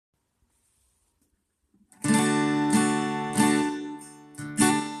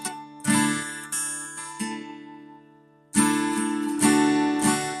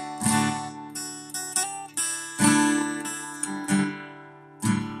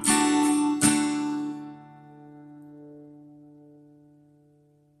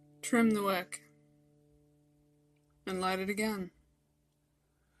Trim the wick and light it again.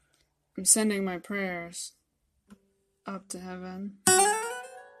 I'm sending my prayers up to heaven.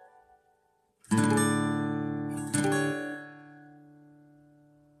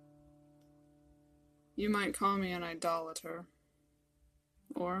 You might call me an idolater,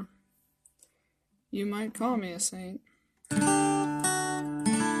 or you might call me a saint.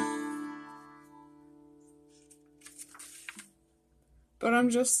 But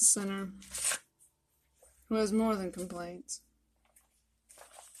I'm just a sinner who has more than complaints.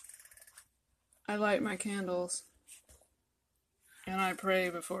 I light my candles and I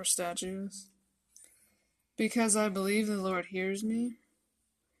pray before statues because I believe the Lord hears me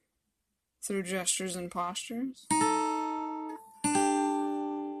through gestures and postures.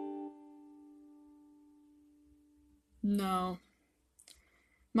 No,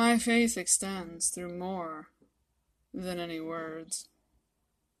 my faith extends through more than any words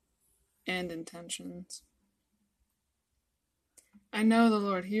and intentions. I know the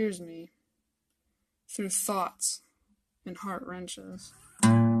Lord hears me through thoughts and heart wrenches.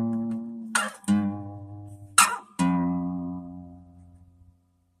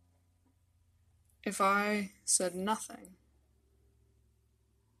 If I said nothing,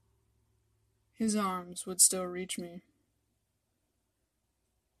 his arms would still reach me,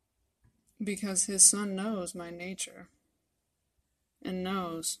 because his Son knows my nature and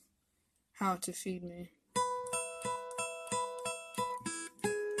knows how to feed me.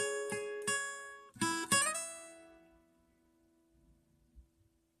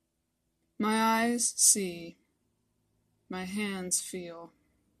 My eyes see, my hands feel.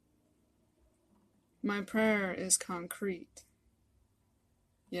 My prayer is concrete.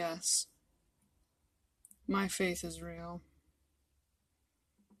 Yes, my faith is real.